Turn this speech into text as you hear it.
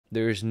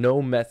There's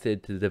no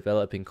method to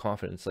developing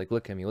confidence. Like,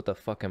 look at me, what the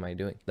fuck am I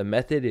doing? The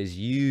method is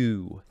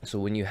you. So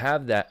when you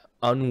have that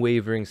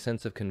unwavering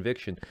sense of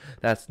conviction,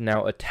 that's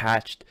now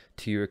attached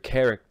to your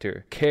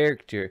character,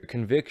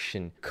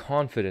 conviction,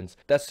 confidence.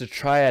 That's the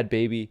triad,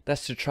 baby.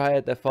 That's the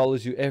triad that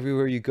follows you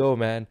everywhere you go,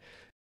 man.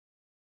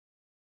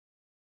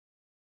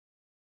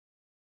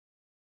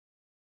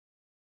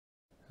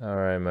 All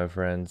right, my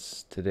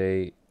friends.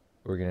 Today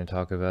we're going to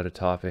talk about a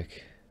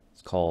topic.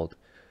 It's called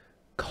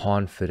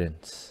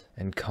confidence.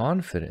 And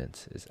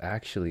confidence is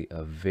actually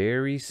a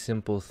very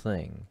simple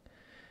thing.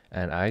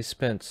 And I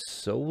spent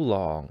so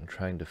long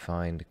trying to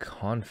find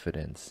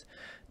confidence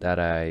that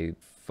I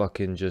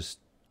fucking just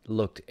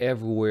looked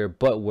everywhere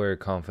but where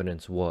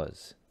confidence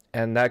was.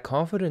 And that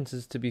confidence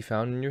is to be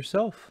found in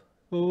yourself.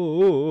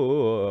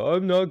 Oh,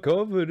 I'm not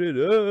confident.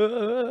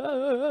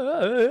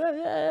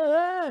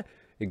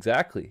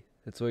 Exactly.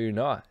 That's why you're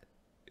not.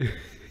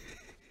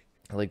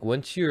 Like,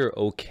 once you're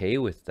okay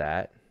with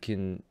that, you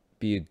can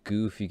be a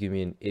goof, you can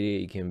be an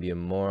idiot, you can be a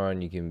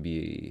moron, you can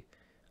be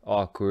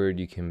awkward,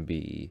 you can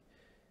be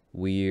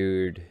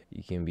weird,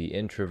 you can be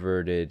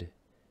introverted.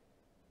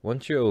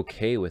 Once you're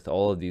okay with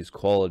all of these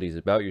qualities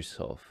about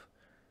yourself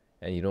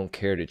and you don't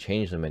care to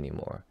change them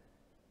anymore,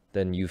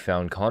 then you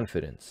found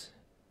confidence.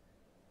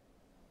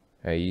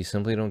 Right? You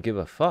simply don't give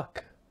a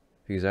fuck,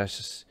 because that's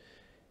just,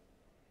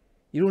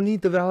 you don't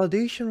need the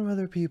validation from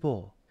other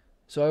people.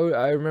 So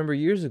I remember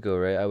years ago,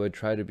 right, I would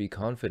try to be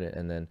confident,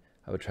 and then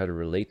I would try to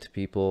relate to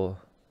people,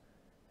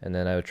 and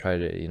then I would try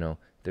to,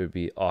 there would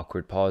be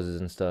awkward pauses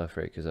and stuff,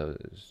 right, because I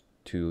was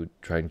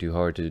trying too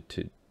hard to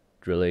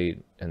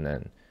relate. And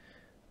then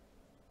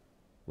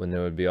when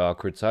there would be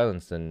awkward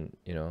silence, then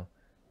there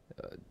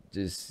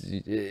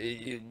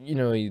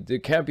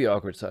can't be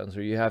awkward silence,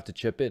 or you have to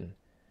chip in.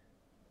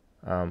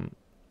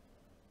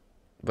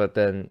 But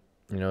then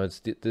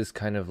it's this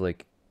kind of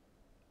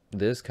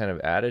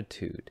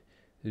attitude.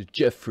 There's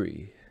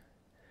Jeffrey,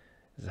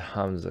 as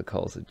Hamza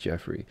calls it,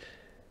 Jeffrey.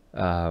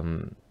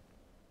 When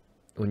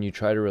you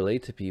try to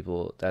relate to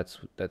people, that's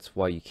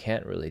why you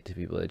can't relate to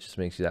people. It just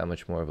makes you that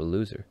much more of a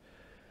loser.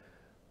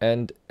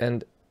 And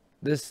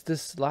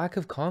this lack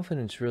of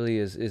confidence really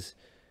is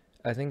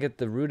I think at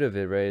the root of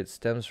it, right, it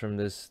stems from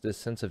this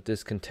sense of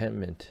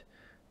discontentment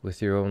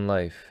with your own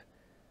life.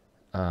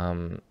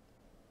 And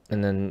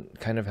then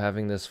kind of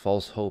having this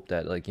false hope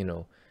that, like,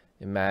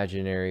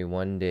 imaginary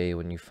one day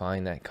when you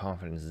find that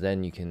confidence,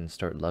 then you can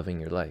start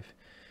loving your life.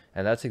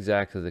 And that's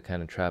exactly the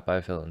kind of trap I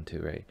fell into,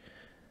 right?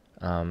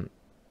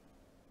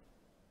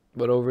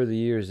 But over the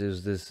years,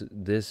 there's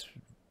this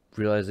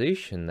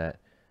realization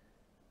that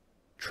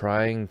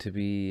trying to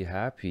be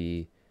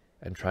happy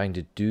and trying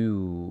to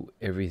do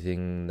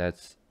everything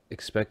that's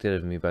expected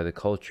of me by the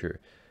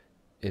culture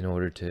in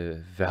order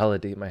to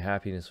validate my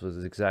happiness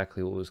was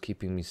exactly what was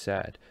keeping me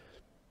sad.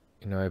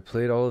 I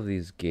played all of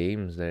these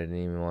games that I didn't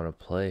even want to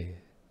play.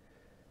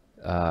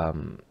 I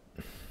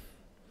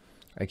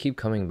keep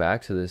coming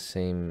back to this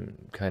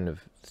same kind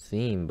of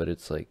theme, but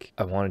it's like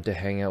I wanted to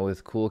hang out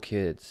with cool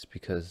kids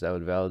because that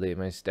would validate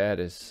my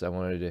status. I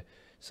wanted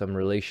some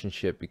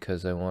relationship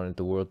because I wanted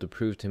the world to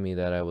prove to me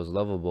that I was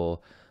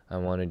lovable. I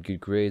wanted good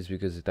grades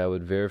because that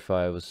would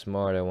verify I was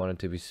smart. I wanted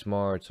to be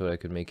smart so I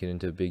could make it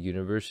into a big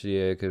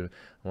university. I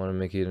want to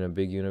make it in a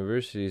big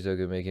university so I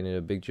could make it in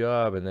a big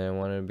job, and then I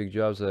wanted a big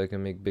job so I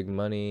can make big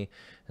money,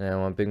 and I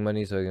want big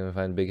money so I can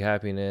find big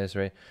happiness,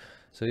 right?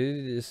 So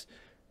this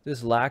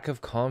lack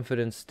of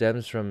confidence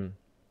stems from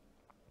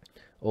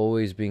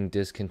always being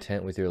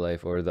discontent with your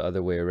life, or the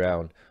other way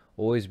around.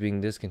 Always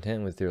being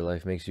discontent with your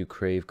life makes you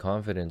crave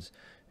confidence,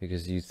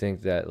 because you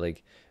think that,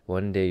 like,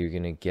 one day you're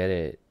gonna get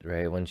it,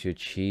 right? Once you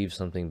achieve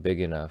something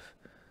big enough.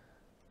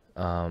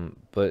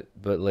 But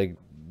like,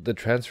 the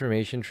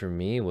transformation for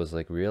me was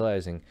like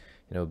realizing,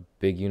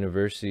 big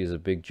university is a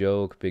big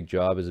joke, big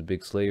job is a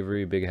big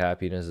slavery, big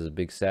happiness is a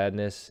big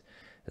sadness.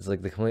 It's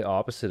like the complete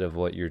opposite of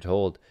what you're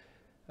told.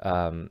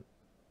 And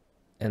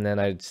then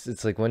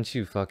it's like, once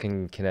you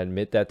fucking can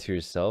admit that to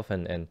yourself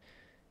and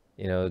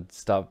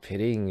stop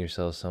pitying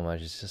yourself so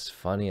much, it's just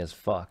funny as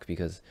fuck,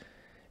 because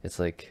it's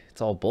like, it's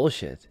all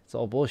bullshit. It's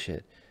all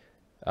bullshit.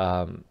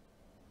 And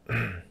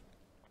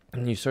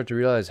you start to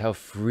realize how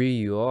free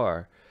you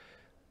are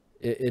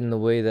in the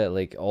way that,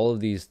 like, all of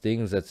these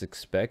things that's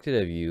expected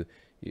of you,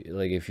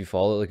 like, if you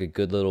follow like a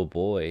good little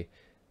boy,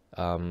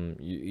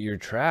 you're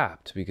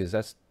trapped, because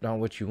that's not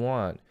what you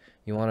want.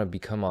 You want to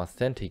become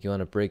authentic, you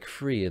want to break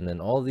free, and then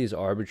all these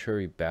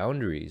arbitrary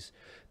boundaries,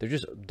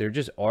 they're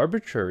just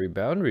arbitrary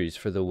boundaries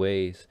for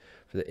the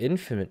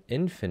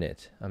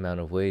infinite amount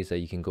of ways that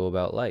you can go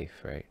about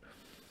life, right?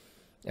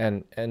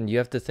 And you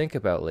have to think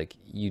about, like,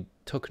 you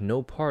took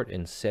no part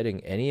in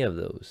setting any of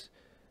those,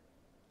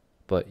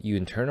 but you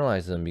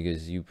internalize them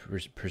because you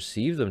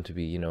perceive them to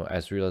be,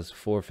 as real as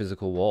 4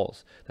 physical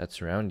walls that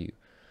surround you.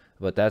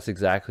 But that's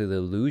exactly the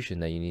illusion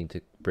that you need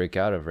to break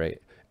out of,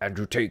 right?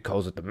 Andrew Tate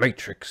calls it the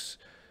Matrix.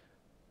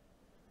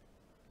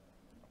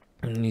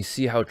 And you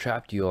see how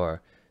trapped you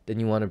are, then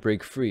you want to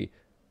break free.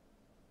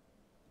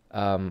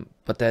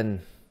 But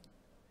then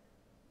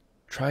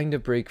trying to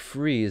break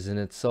free is in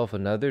itself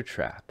another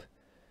trap,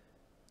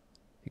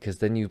 because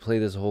then you play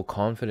this whole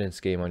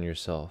confidence game on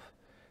yourself,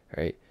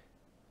 right?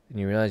 And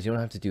you realize you don't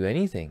have to do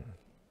anything.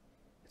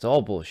 It's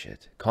all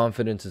bullshit.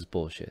 Confidence is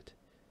bullshit.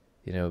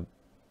 You know,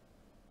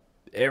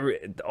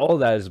 all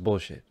that is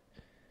bullshit.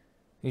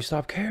 You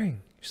stop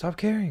caring. You stop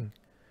caring.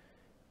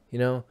 You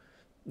know,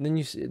 then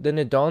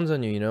it dawns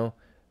on you, you know,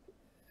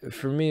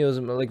 for me, it was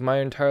like my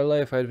entire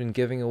life I'd been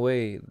giving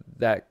away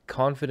that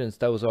confidence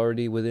that was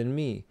already within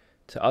me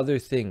to other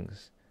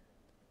things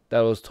that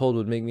I was told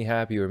would make me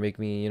happy or make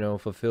me, you know,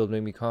 fulfilled,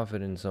 make me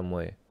confident in some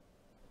way.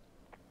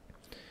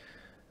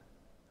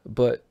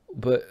 But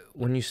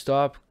when you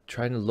stop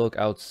trying to look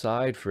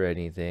outside for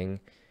anything,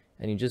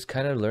 and you just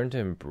kind of learn to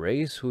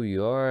embrace who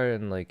you are,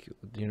 and like,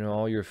 you know,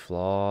 all your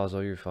flaws,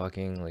 all your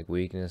fucking like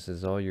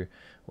weaknesses, all your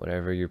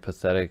whatever, your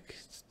pathetic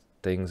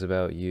things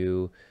about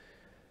you,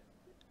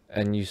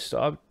 and you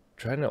stop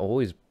trying to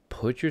always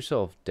put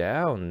yourself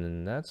down,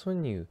 and that's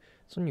when you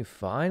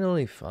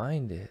finally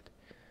find it.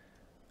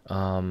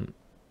 And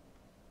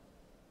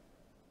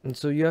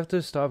so you have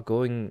to stop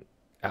going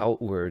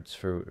outwards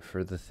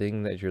for the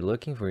thing that you're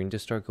looking for. You need to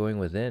start going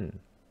within.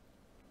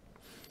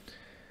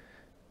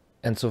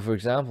 And so, for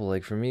example,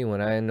 like for me,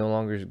 when I no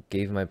longer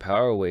gave my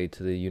power away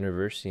to the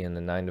university and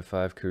the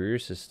 9-to-5 career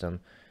system,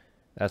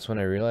 that's when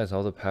I realized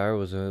all the power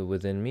was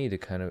within me to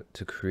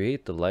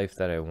create the life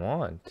that I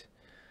want.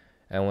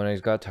 And when I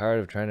got tired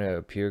of trying to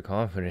appear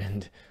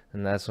confident,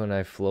 and that's when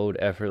I flowed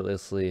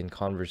effortlessly in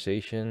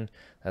conversation.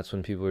 That's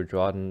when people were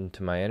drawn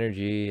to my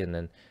energy and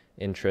then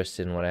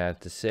interested in what I have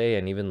to say,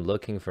 and even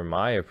looking for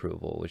my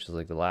approval, which is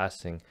like the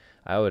last thing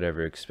I would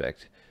ever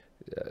expect,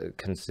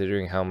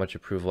 considering how much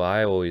approval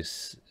I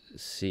always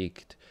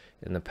seeked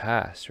in the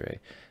past, right?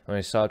 When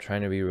I stopped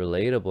trying to be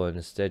relatable and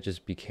instead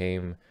just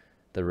became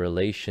the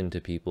relation to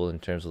people in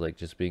terms of like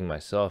just being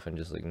myself, and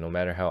just like no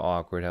matter how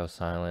awkward, how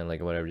silent,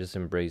 like whatever, just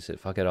embrace it,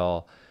 fuck it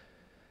all.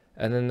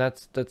 And then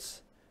that's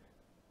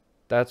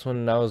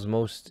when I was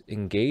most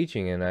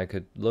engaging, and I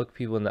could look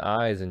people in the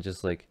eyes and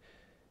just like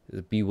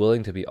be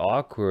willing to be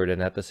awkward,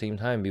 and at the same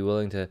time be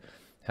willing to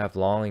have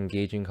long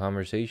engaging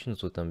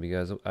conversations with them,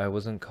 because I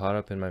wasn't caught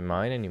up in my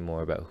mind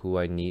anymore about who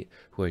I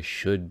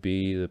should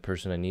be, the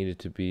person I needed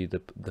to be,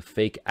 the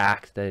fake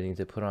act that I need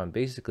to put on.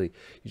 Basically,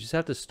 you just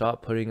have to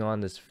stop putting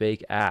on this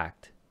fake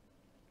act,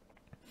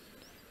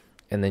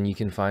 and then you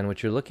can find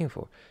what you're looking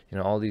for. You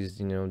know, all these,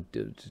 you know,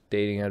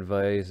 dating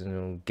advice, you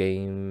know,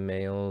 game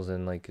males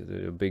and like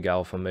the big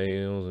alpha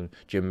males and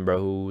gym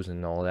bros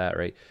and all that,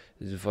 right?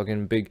 This is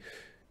fucking big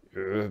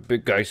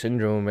guy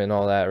syndrome and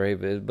all that, right?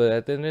 But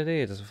at the end of the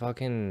day, it's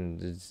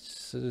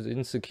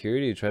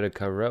insecurity to try to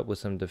cover up with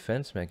some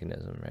defense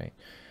mechanism, right?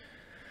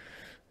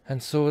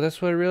 And so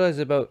that's what I realized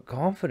about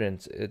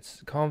confidence.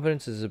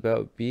 Confidence is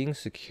about being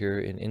secure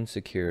in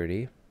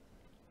insecurity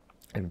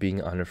and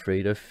being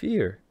unafraid of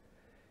fear.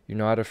 You're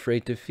not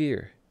afraid to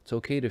fear. It's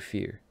okay to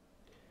fear.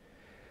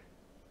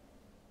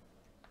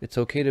 It's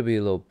okay to be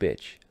a little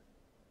bitch.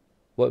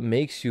 What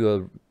makes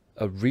you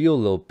a real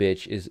little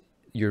bitch is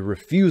your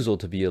refusal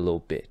to be a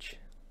little bitch.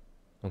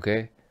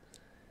 Okay?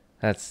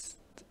 That's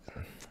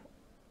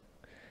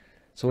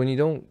so when you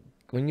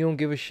don't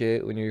give a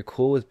shit, when you're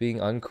cool with being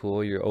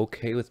uncool, you're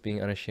okay with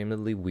being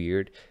unashamedly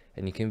weird,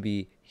 and you can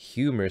be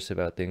humorous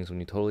about things when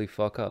you totally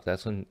fuck up.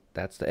 That's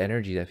the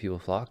energy that people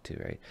flock to,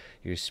 right?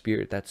 Your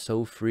spirit that's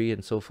so free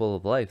and so full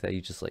of life that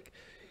you just like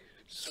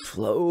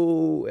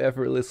flow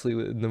effortlessly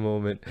in the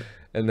moment,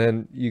 and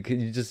then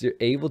you're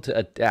able to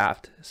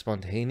adapt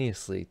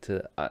spontaneously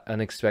to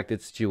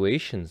unexpected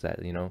situations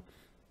that, you know,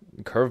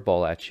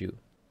 curveball at you.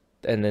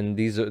 And then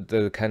these are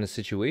the kind of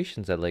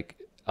situations that like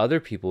other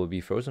people would be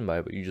frozen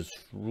by, but you just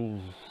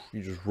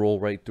roll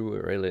right through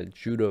it, right? Like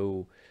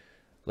judo,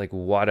 like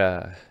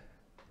wada.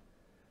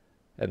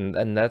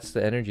 And that's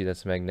the energy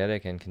that's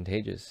magnetic and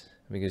contagious,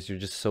 because you're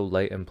just so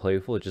light and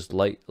playful. It just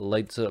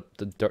lights up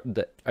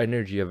the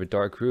energy of a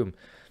dark room,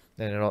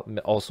 and it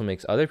also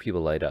makes other people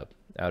light up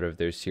out of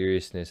their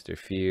seriousness, their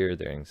fear,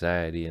 their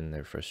anxiety, and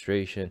their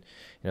frustration.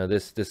 You know,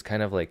 this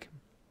kind of like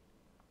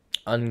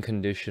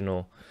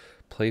unconditional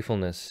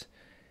playfulness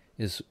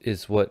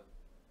is what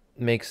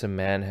makes a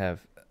man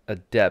have a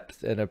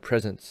depth and a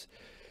presence.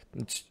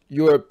 It's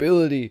your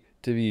ability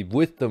to be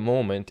with the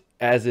moment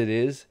as it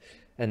is.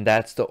 And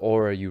that's the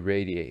aura you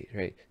radiate,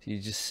 right?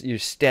 You're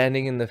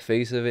standing in the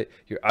face of it.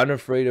 You're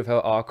unafraid of how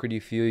awkward you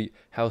feel,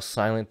 how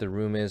silent the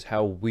room is,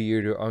 how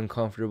weird or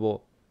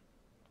uncomfortable.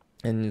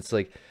 And it's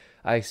like,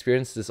 I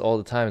experience this all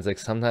the time. It's like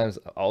sometimes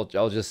I'll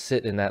just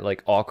sit in that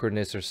like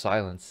awkwardness or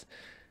silence,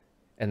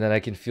 and then I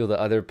can feel the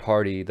other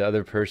party, the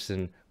other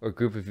person or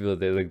group of people,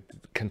 they like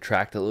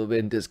contract a little bit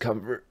in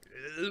discomfort.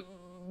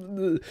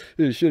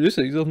 Should I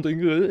say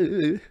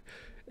something?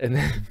 And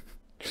then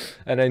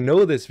and I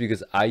know this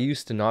because I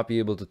used to not be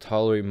able to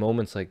tolerate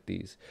moments like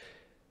these.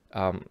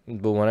 But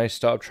when I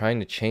stopped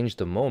trying to change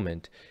the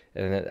moment,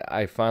 and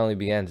I finally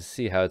began to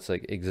see how it's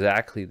like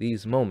exactly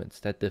these moments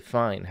that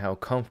define how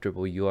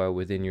comfortable you are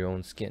within your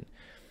own skin,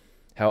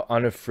 how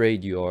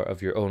unafraid you are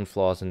of your own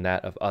flaws and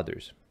that of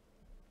others.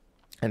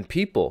 And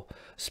people,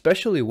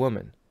 especially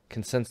women,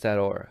 can sense that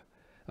aura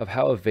of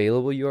how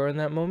available you are in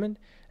that moment,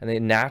 and they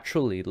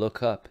naturally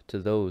look up to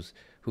those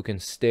who can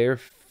stare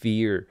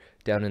fear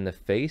down in the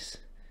face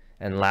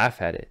and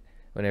laugh at it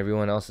when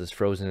everyone else is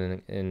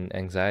frozen in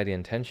anxiety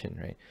and tension,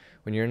 right?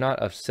 When you're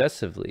not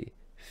obsessively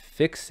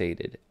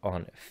fixated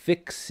on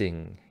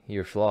fixing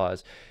your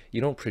flaws, you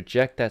don't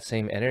project that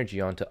same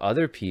energy onto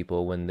other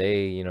people when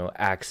they,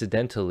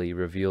 accidentally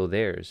reveal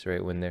theirs,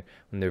 right? When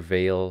their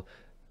veil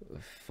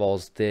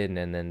falls thin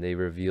and then they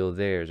reveal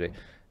theirs, right?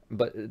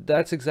 But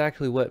that's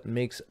exactly what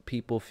makes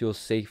people feel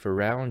safe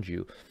around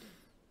you.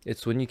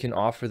 It's when you can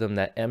offer them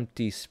that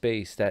empty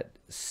space, that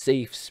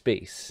safe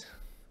space.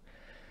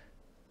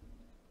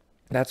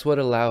 That's what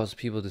allows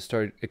people to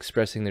start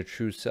expressing their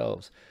true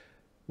selves.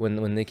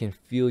 When they can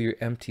feel your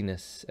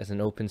emptiness as an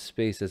open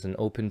space, as an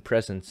open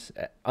presence,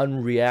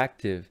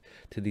 unreactive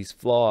to these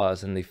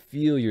flaws, and they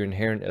feel your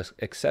inherent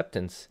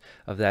acceptance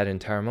of that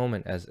entire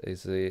moment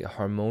as a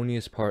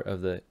harmonious part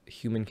of the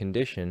human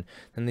condition,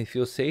 then they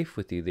feel safe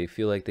with you. They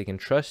feel like they can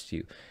trust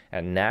you.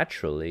 And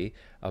naturally,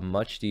 a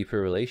much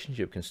deeper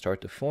relationship can start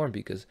to form,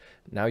 because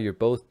now you're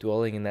both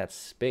dwelling in that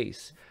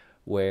space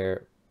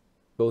where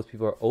both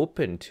people are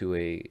open to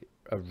a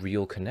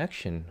real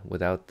connection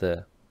without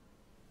the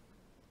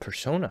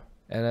persona.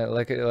 And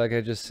like I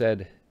just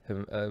said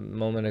a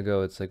moment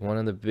ago, it's like one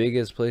of the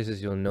biggest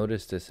places you'll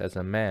notice this as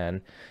a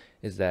man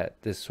is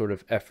that this sort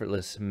of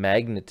effortless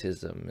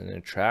magnetism and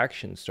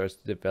attraction starts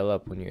to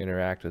develop when you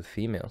interact with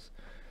females.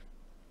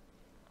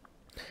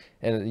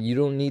 And you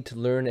don't need to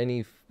learn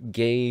any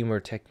game or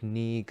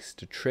techniques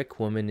to trick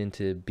women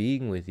into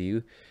being with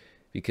you,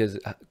 because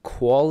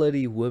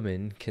quality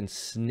women can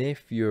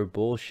sniff your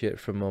bullshit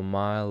from a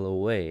mile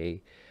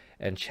away.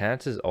 And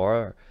chances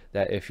are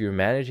that if you're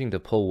managing to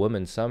pull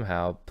women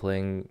somehow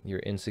playing your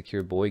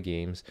insecure boy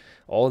games,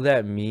 all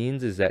that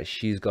means is that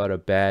she's got a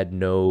bad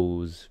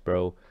nose,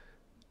 bro.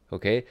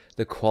 Okay?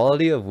 The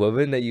quality of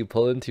women that you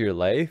pull into your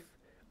life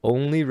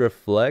only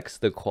reflects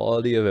the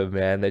quality of a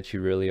man that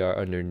you really are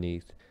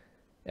underneath.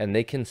 And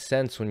they can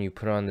sense when you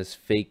put on this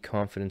fake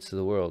confidence to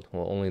the world.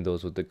 Well, only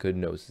those with the good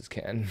noses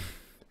can.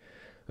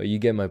 But you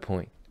get my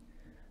point.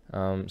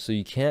 So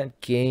you can't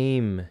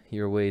game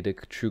your way to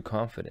true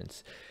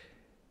confidence.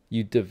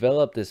 You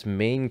develop this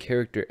main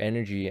character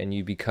energy and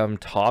you become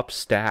top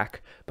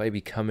stack by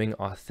becoming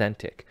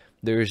authentic.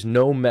 There is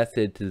no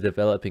method to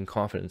developing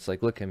confidence.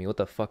 Like, look at me, what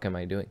the fuck am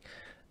I doing?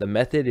 The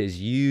method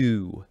is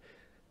you.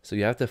 So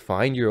you have to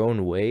find your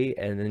own way,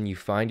 and then you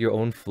find your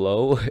own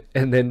flow.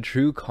 And then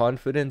true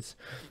confidence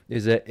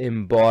is an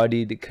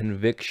embodied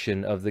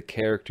conviction of the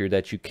character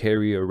that you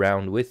carry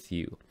around with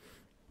you.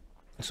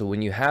 So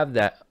when you have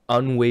that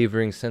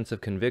unwavering sense of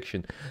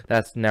conviction,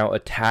 that's now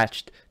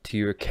attached to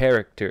your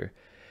character.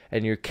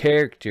 And your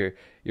character,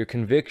 your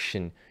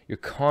conviction, your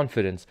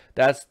confidence,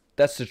 that's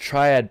the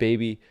triad,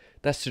 baby.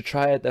 That's the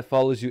triad that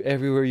follows you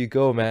everywhere you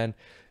go, man.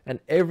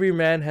 And every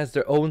man has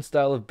their own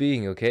style of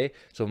being, okay?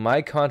 So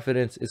my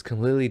confidence is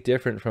completely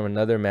different from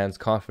another man's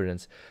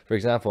confidence. For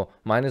example,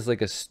 mine is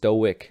like a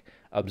stoic,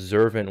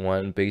 observant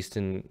one based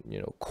in,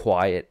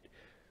 quiet,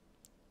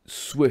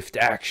 swift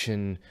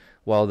action,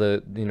 while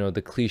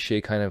the cliche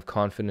kind of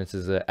confidence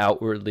is an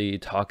outwardly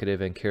talkative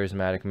and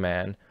charismatic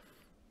man.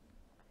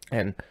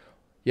 And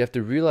you have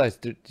to realize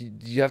that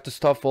you have to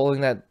stop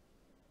following that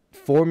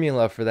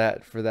formula for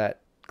that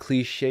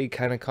cliche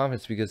kind of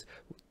confidence, because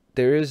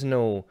there is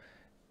no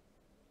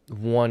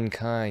one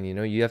kind.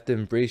 You have to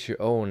embrace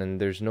your own, and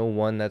there's no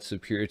one that's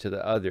superior to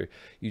the other.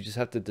 You just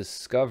have to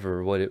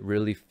discover what it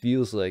really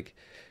feels like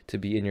to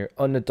be in your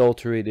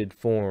unadulterated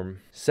form.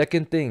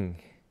 Second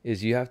thing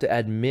is you have to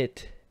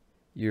admit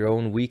your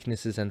own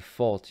weaknesses and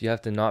faults. You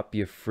have to not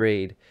be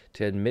afraid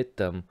to admit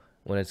them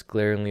when it's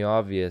glaringly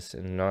obvious,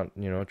 and not,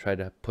 try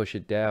to push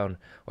it down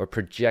or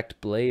project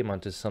blame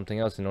onto something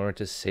else in order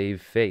to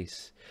save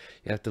face.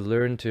 You have to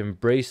learn to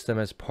embrace them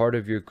as part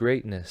of your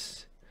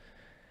greatness.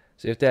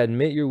 So you have to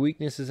admit your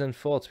weaknesses and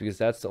faults, because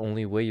that's the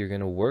only way you're going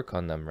to work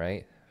on them,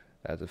 right?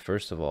 That's the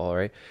first of all,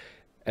 right?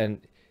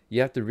 And you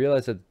have to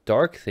realize that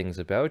dark things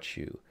about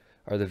you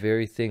are the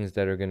very things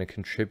that are going to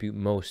contribute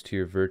most to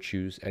your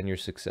virtues and your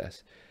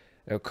success.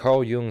 Now,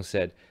 Carl Jung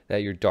said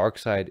that your dark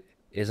side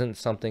isn't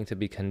something to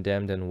be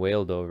condemned and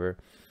wailed over,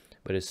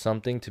 but is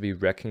something to be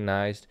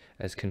recognized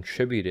as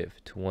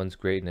contributive to one's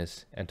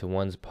greatness and to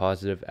one's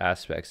positive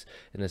aspects,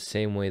 in the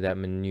same way that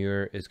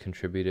manure is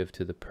contributive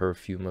to the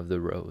perfume of the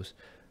rose.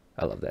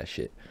 I love that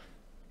shit.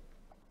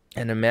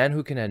 And a man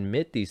who can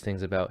admit these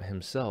things about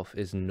himself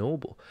is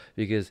noble,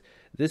 because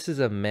this is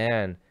a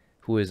man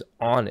who is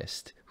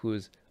honest, who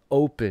is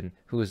open,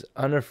 who is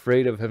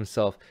unafraid of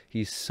himself.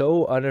 He's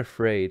so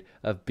unafraid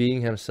of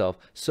being himself,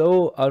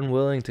 so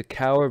unwilling to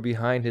cower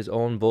behind his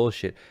own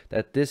bullshit,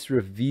 that this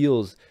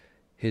reveals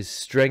his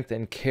strength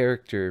and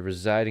character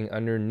residing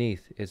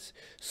underneath. It's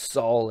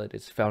solid,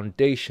 it's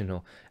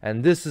foundational,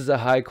 and this is a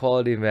high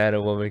quality man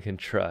a woman can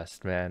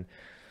trust, man.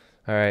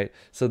 All right,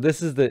 so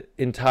this is the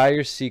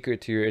entire secret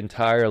to your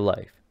entire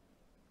life.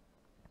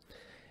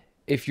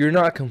 If you're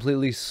not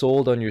completely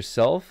sold on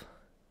yourself,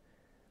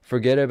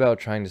 Forget about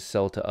trying to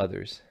sell to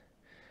others.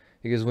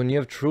 Because when you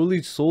have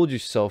truly sold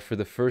yourself for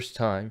the first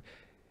time,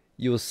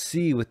 you'll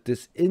see with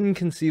this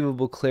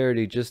inconceivable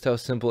clarity just how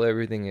simple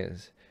everything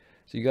is.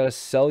 So you got to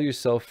sell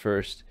yourself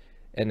first,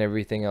 and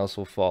everything else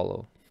will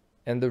follow.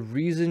 And the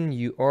reason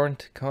you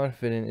aren't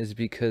confident is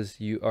because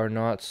you are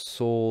not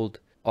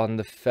sold on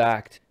the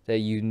fact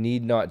that you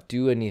need not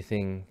do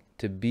anything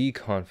to be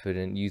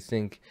confident. You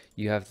think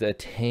you have to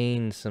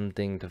attain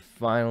something to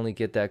finally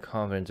get that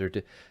confidence, or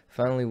to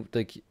finally,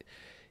 like,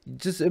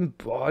 just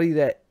embody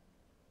that,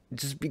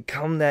 just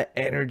become that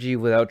energy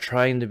without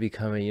trying to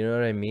become it. You know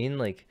what I mean?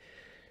 Like,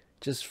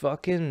 just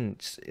fucking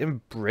just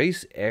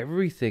embrace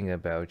everything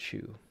about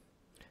you.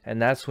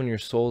 And that's when you're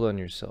sold on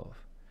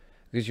yourself,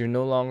 because you're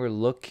no longer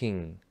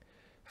looking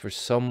for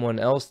someone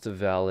else to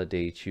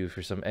validate you,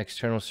 for some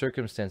external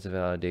circumstance to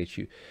validate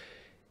you.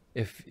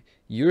 If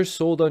you're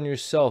sold on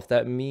yourself,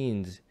 that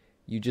means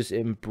you just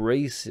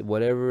embrace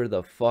whatever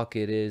the fuck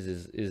it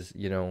is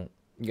you know,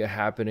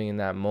 happening in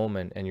that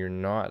moment, and you're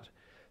not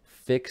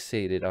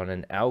fixated on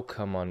an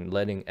outcome, on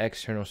letting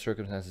external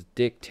circumstances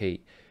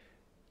dictate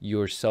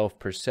your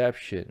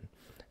self-perception.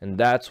 And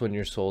that's when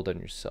you're sold on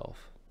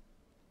yourself.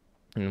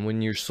 And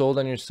when you're sold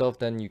on yourself,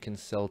 then you can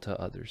sell to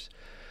others.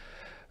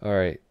 All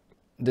right,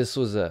 this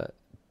was a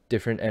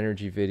different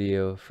energy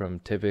video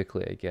from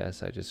typically, I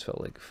guess. I just felt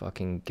like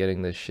fucking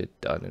getting this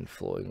shit done and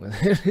flowing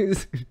with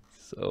it.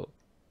 So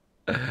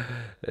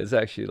it's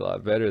actually a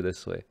lot better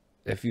this way.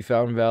 If you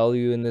found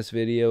value in this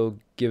video,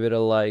 give it a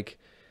like.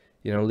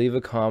 You know, leave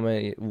a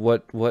comment.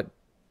 What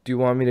do you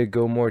want me to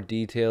go more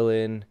detail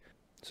in?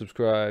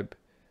 Subscribe.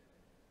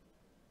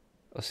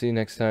 I'll see you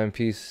next time.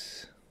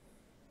 Peace.